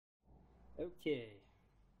Okay,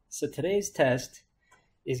 so today's test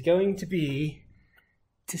is going to be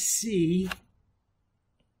to see,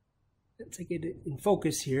 let's get it in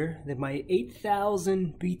focus here, that my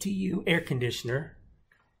 8,000 BTU air conditioner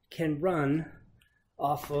can run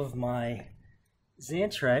off of my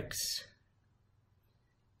Xantrex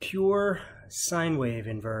pure sine wave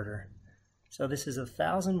inverter. So this is a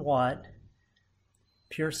 1,000-watt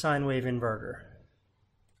pure sine wave inverter.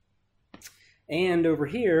 And over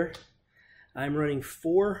here, I'm running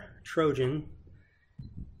 4 Trojan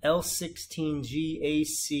L16G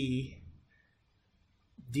AC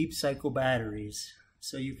deep cycle batteries.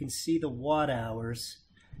 So you can see the watt hours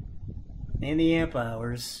and the amp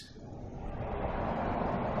hours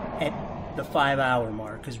at the 5-hour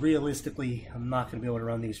mark, because realistically I'm not going to be able to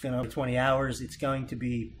run these for 20 hours. It's going to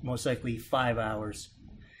be most likely 5 hours.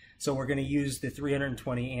 So we're going to use the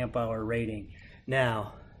 320 amp hour rating.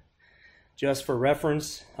 Now, just for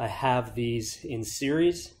reference, I have these in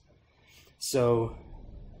series. So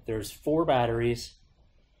there's 4 batteries,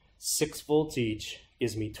 6 volts each,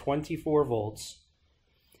 gives me 24 volts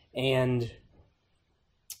and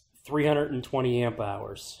 320 amp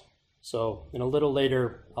hours. So in a little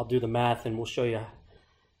later, I'll do the math and we'll show you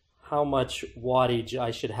how much wattage I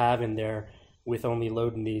should have in there with only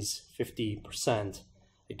loading these 50%.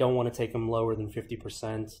 I don't want to take them lower than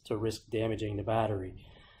 50% to risk damaging the battery.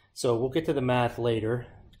 So we'll get to the math later,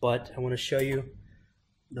 but I want to show you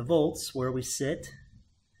the volts where we sit.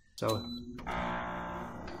 So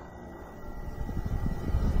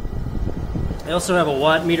I also have a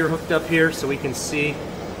watt meter hooked up here so we can see.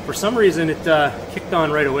 For some reason it kicked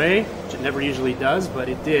on right away, which it never usually does, but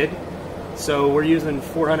it did. So we're using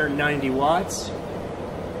 490 watts.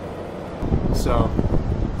 So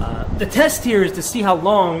the test here is to see how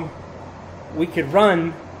long we could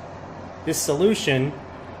run this solution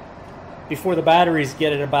before the batteries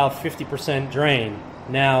get at about 50% drain.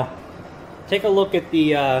 Now, take a look at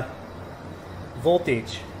the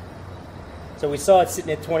voltage. So we saw it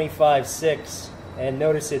sitting at 25.6, and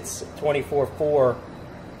notice it's 24.4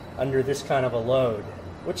 under this kind of a load,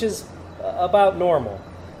 which is about normal.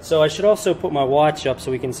 So I should also put my watch up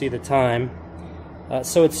so we can see the time.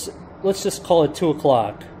 So it's, let's just call it 2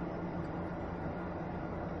 o'clock.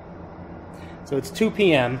 So it's 2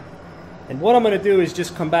 p.m. And what I'm going to do is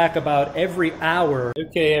just come back about every hour.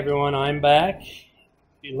 Okay, everyone, I'm back.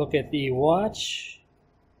 If you look at the watch,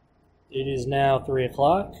 it is now 3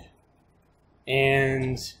 o'clock.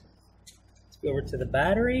 And let's go over to the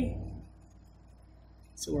battery.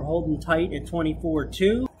 So we're holding tight at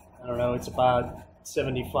 24.2. I don't know, it's about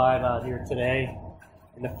 75 out here today.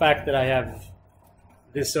 And the fact that I have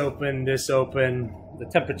this open, the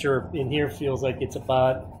temperature in here feels like it's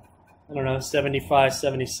about, I don't know, 75,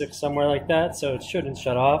 76, somewhere like that, so it shouldn't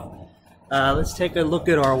shut off. Let's take a look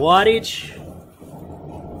at our wattage.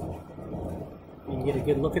 You can get a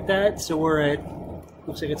good look at that. So we're at,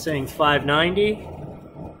 looks like it's saying 590.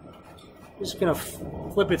 Just gonna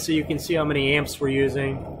flip it so you can see how many amps we're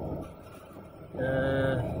using.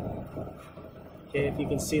 Okay, if you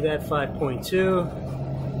can see that,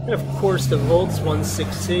 5.2. And of course the volts,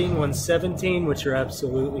 116, 117, which are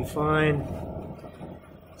absolutely fine.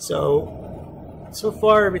 So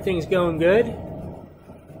far everything's going good.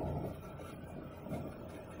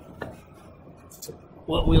 So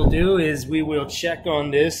what we'll do is we will check on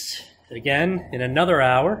this again in another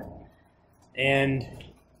hour, and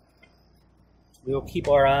we'll keep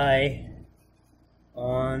our eye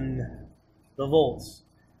on the volts.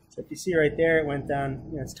 So if you see right there, it went down,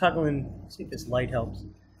 you know, it's toggling. See if this light helps.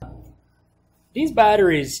 These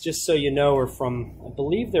batteries, just so you know, are from, I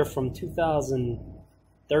believe they're from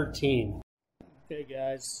 2013. Okay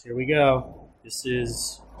guys, here we go. This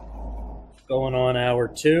is going on hour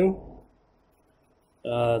 2.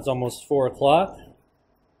 It's almost 4 o'clock.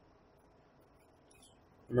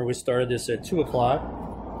 Remember we started this at 2 o'clock.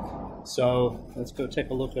 So let's go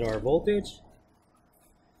take a look at our voltage.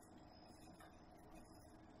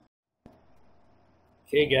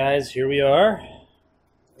 Okay guys, here we are.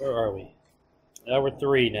 Where are we? Hour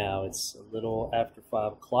 3 now. It's a little after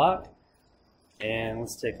 5 o'clock. And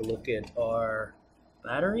let's take a look at our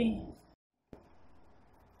battery.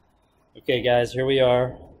 Okay guys, here we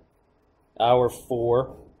are. Hour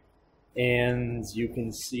 4. And you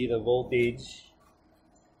can see the voltage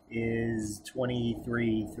is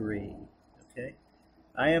 23.3. Okay,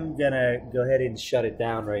 I am gonna go ahead and shut it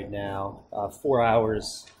down right now. 4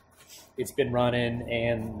 hours it's been running,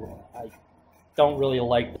 and I don't really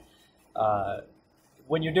like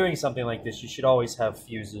when you're doing something like this, you should always have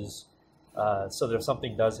fuses so that if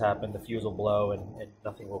something does happen, the fuse will blow and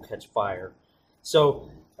nothing will catch fire. So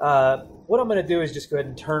what I'm going to do is just go ahead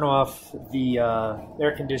and turn off the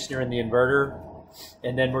air conditioner and the inverter,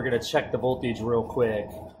 and then we're going to check the voltage real quick.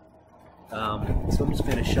 So I'm just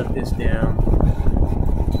going to shut this down.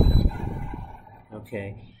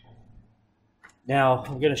 Okay. Now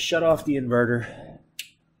I'm going to shut off the inverter.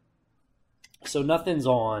 So nothing's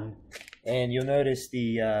on, and you'll notice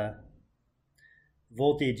the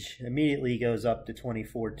voltage immediately goes up to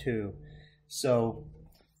 24.2. So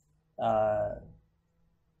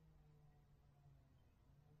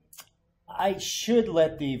I should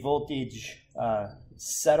let the voltage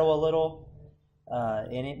settle a little,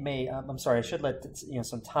 and it may. I'm sorry. I should let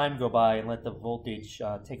some time go by and let the voltage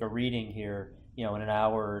take a reading here, in an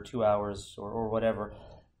hour or 2 hours or whatever.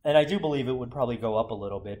 And I do believe it would probably go up a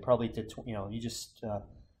little bit, probably to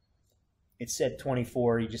it said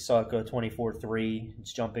 24. You just saw it go 24.3.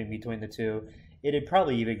 It's jumping between the two. It'd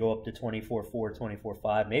probably even go up to 24.4,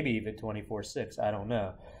 24.5, maybe even 24.6. I don't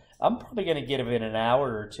know. I'm probably going to give it an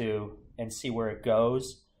hour or two and see where it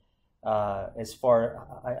goes. I'm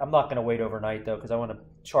not going to wait overnight though, because I want to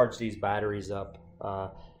charge these batteries up.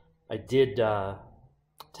 I did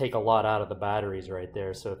take a lot out of the batteries right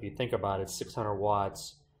there. So if you think about it, 600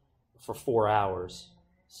 watts for 4 hours.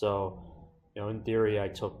 So, in theory, I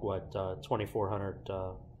took 2,400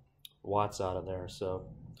 watts out of there. So,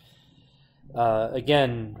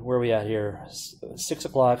 again, where are we at here? 6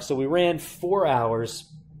 o'clock. So we ran 4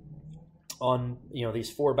 hours on these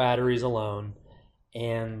 4 batteries alone,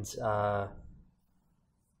 and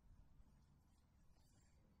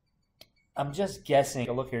I'm just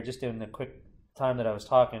guessing. Look here, just in the quick time that I was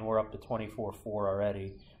talking, we're up to 24.4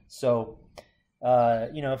 already. So,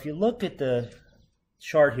 if you look at the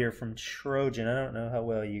chart here from Trojan, I don't know how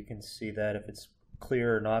well you can see that, if it's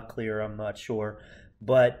clear or not clear, I'm not sure,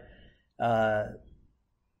 but I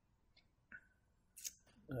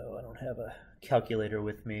don't have a calculator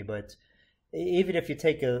with me, but even if you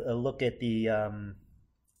take a look at the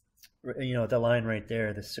the line right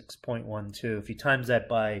there, the 6.12, if you times that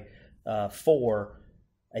by 4,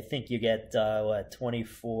 I think you get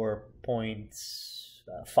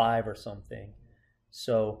 24.5 or something.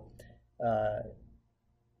 So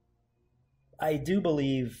I do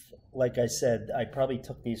believe, like I said, I probably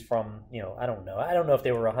took these from, I don't know if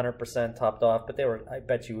they were 100% topped off, but they were, I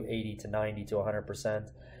bet you, 80 to 90 to 100%.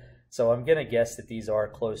 So I'm going to guess that these are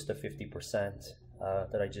close to 50%,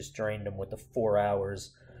 that I just drained them with the 4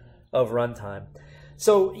 hours of runtime.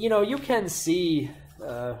 So, you can see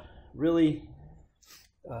really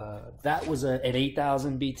that was an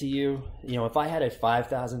 8,000 BTU. If I had a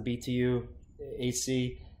 5,000 BTU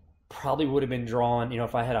AC, probably would have been drawn,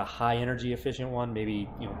 if I had a high energy efficient one, maybe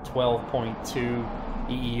 12.2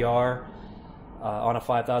 EER on a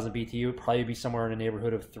 5,000 BTU, probably be somewhere in the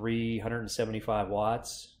neighborhood of 375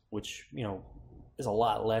 watts, which is a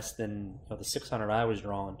lot less than the 600 I was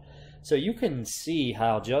drawing. So you can see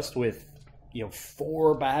how just with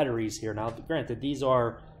 4 batteries here. Now, granted, these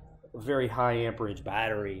are very high amperage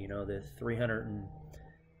battery, the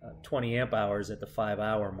 320 amp hours at the 5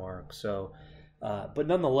 hour mark. So but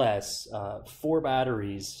nonetheless, 4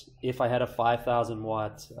 batteries, if I had a 5,000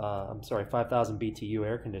 BTU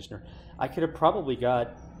air conditioner, I could have probably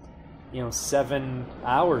got, 7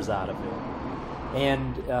 hours out of it.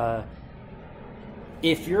 And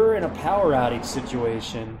if you're in a power outage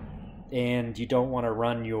situation and you don't want to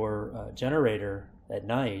run your generator at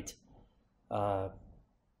night,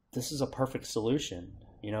 this is a perfect solution.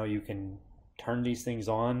 You can turn these things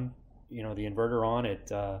on, the inverter on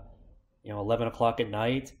at 11 o'clock at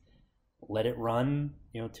night, let it run,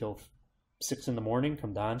 till 6 in the morning,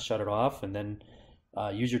 come down, shut it off, and then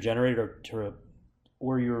use your generator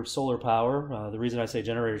or your solar power. The reason I say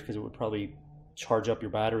generator is because it would probably charge up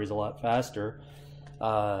your batteries a lot faster.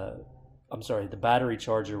 The battery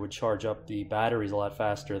charger would charge up the batteries a lot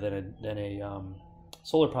faster than a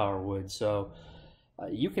solar power would. So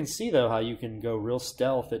you can see, though, how you can go real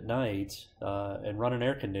stealth at night and run an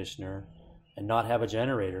air conditioner and not have a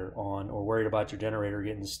generator on or worried about your generator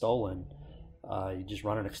getting stolen. You just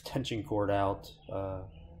run an extension cord out,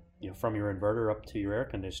 from your inverter up to your air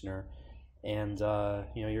conditioner, and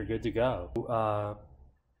you're good to go.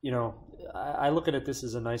 I look at this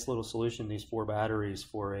as a nice little solution, these 4 batteries,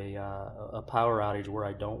 for a power outage where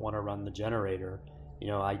I don't want to run the generator.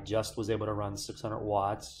 I just was able to run 600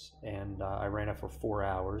 watts, and I ran it for 4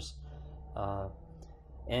 hours,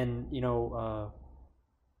 and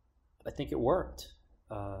I think it worked.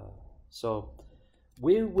 So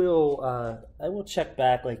we will. I will check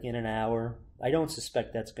back like in an hour. I don't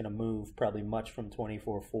suspect that's going to move probably much from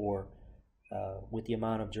 24.4 with the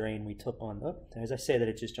amount of drain we took on. As I say that,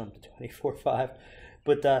 it just jumped to 24.5.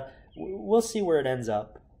 But we'll see where it ends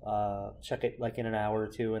up. Check it like in an hour or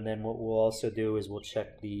two, and then what we'll also do is we'll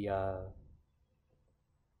check the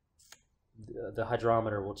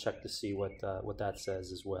hydrometer. We'll check to see what that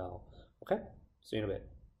says as well. Okay, see you in a bit.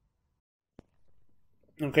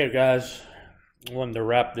 Okay, guys, I wanted to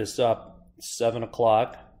wrap this up. It's 7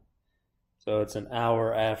 o'clock, so it's an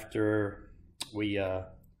hour after we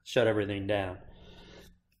shut everything down.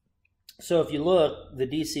 So if you look, the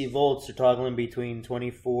DC volts are toggling between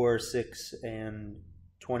 24.6 and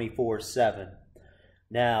 24.7.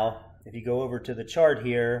 Now, if you go over to the chart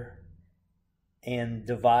here and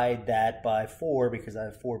divide that by 4, because I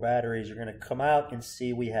have 4 batteries, you're going to come out and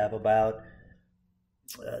see we have about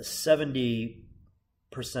 70%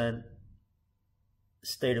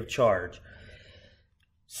 state of charge.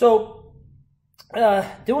 So,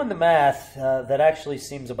 doing the math, that actually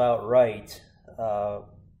seems about right.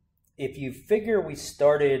 If you figure we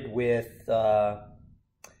started with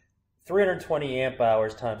 320 amp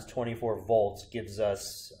hours times 24 volts gives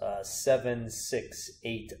us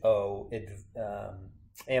 7680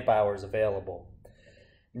 amp hours available.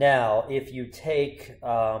 Now, if you take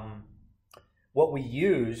what we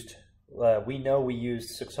used, we know we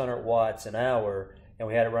used 600 watts an hour, and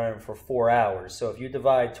we had it running for 4 hours. So if you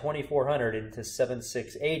divide 2400 into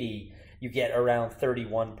 7680, you get around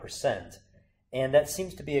 31%. And that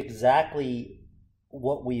seems to be exactly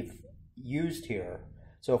what we've used here.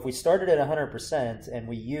 So if we started at 100% and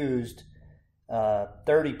we used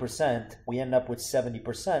 30%, we end up with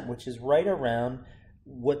 70%, which is right around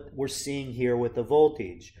what we're seeing here with the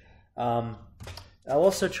voltage. I'll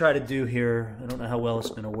also try to do here, I don't know how well it's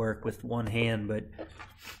going to work with one hand, but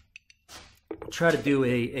I'll try to do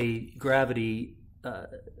a gravity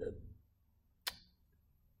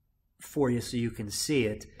for you so you can see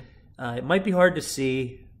it. It might be hard to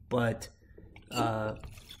see, but the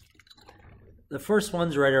first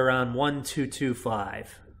one's right around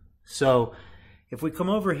 1225. So if we come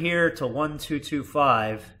over here to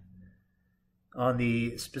 1225 on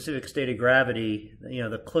the specific state of gravity, you know,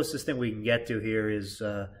 the closest thing we can get to here is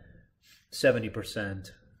 70%,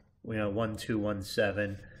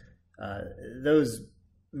 1217. Those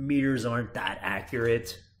meters aren't that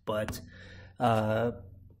accurate, but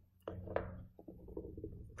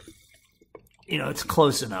it's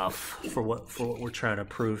close enough for what we're trying to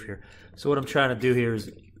prove here. So what I'm trying to do here is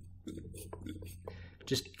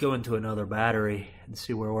just go into another battery and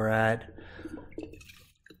see where we're at.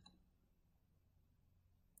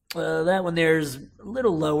 That one there is a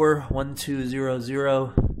little lower,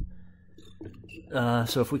 1200.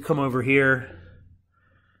 So if we come over here,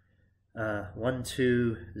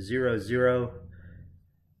 1200,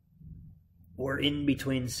 we're in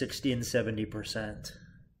between 60 and 70%.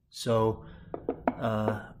 So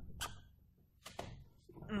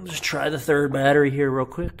just try the third battery here real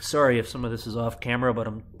quick. Sorry if some of this is off camera, but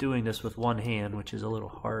I'm doing this with one hand, which is a little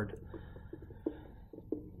hard.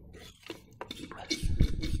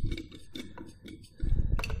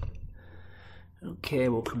 Okay,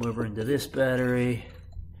 we'll come over into this battery.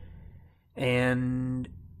 And,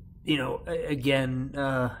 again,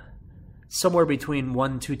 somewhere between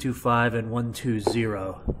 1225 and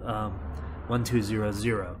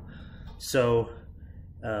 1200. So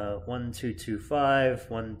 1225,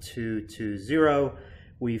 1220,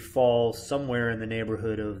 we fall somewhere in the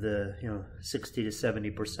neighborhood of the 60 to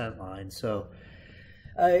 70% line. So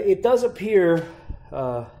it does appear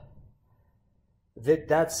that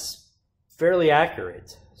that's fairly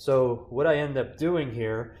accurate. So what I end up doing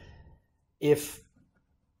here, if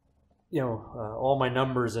all my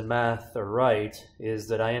numbers and math are right, is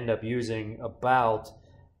that I end up using about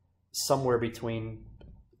somewhere between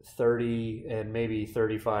 30 and maybe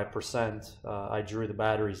 35%. I drew the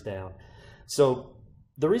batteries down. So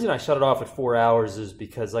the reason I shut it off at 4 hours is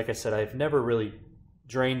because, like I said, I've never really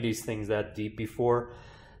drained these things that deep before.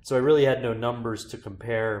 So I really had no numbers to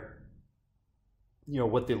compare,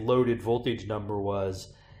 what the loaded voltage number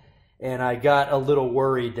was. And I got a little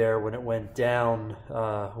worried there when it went down,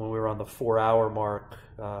 when we were on the 4 hour mark.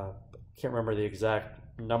 Can't remember the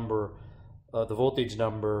exact number, the voltage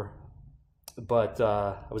number, but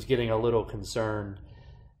I was getting a little concerned.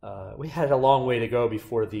 We had a long way to go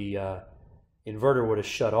before the inverter would have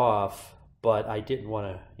shut off, but I didn't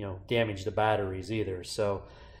want to, damage the batteries either. So